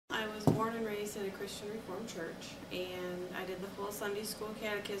born and raised in a Christian Reformed church, and I did the whole Sunday school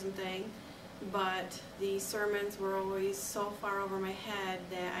catechism thing, but the sermons were always so far over my head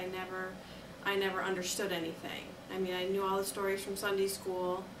that I never understood anything. I mean, I knew all the stories from Sunday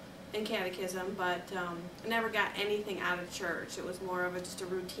school and catechism, but I never got anything out of church. It was more of just a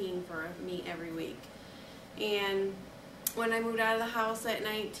routine for me every week. And when I moved out of the house at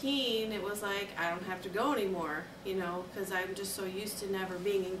 19, it was like, I don't have to go anymore, you know, because I'm just so used to never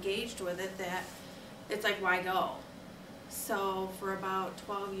being engaged with it that it's like, why go? So for about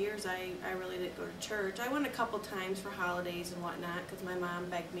 12 years, I really didn't go to church. I went a couple times for holidays and whatnot because my mom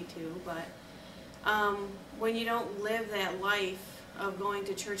begged me to, but when you don't live that life of going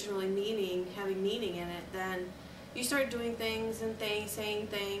to church and really having meaning in it, then you start doing things and saying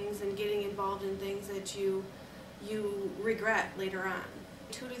things and getting involved in things that you regret later on.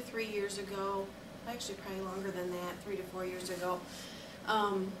 2 to 3 years ago, actually probably longer than that, 3 to 4 years ago,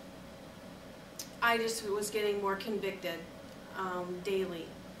 I just was getting more convicted daily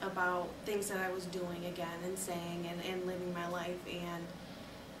about things that I was doing again and saying and living my life,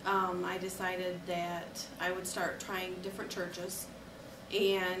 and I decided that I would start trying different churches,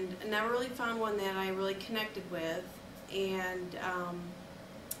 and never really found one that I really connected with, and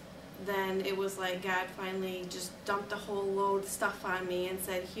then it was like God finally just dumped a whole load of stuff on me and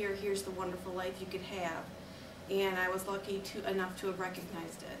said, here's the wonderful life you could have. And I was lucky enough to have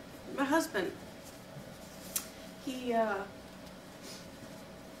recognized it. My husband, he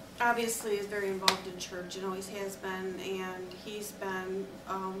obviously is very involved in church and always has been, and he's been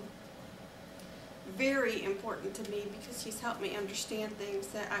very important to me because he's helped me understand things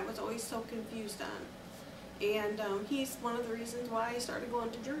that I was always so confused on. And he's one of the reasons why I started going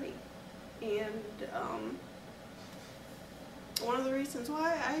to Journey. And one of the reasons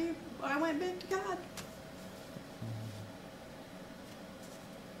why I went back to God.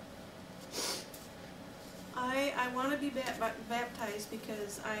 I want to be baptized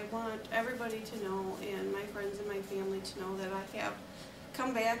because I want everybody to know, and my friends and my family to know, that I have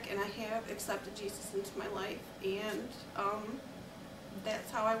come back and I have accepted Jesus into my life, and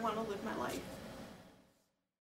that's how I want to live my life.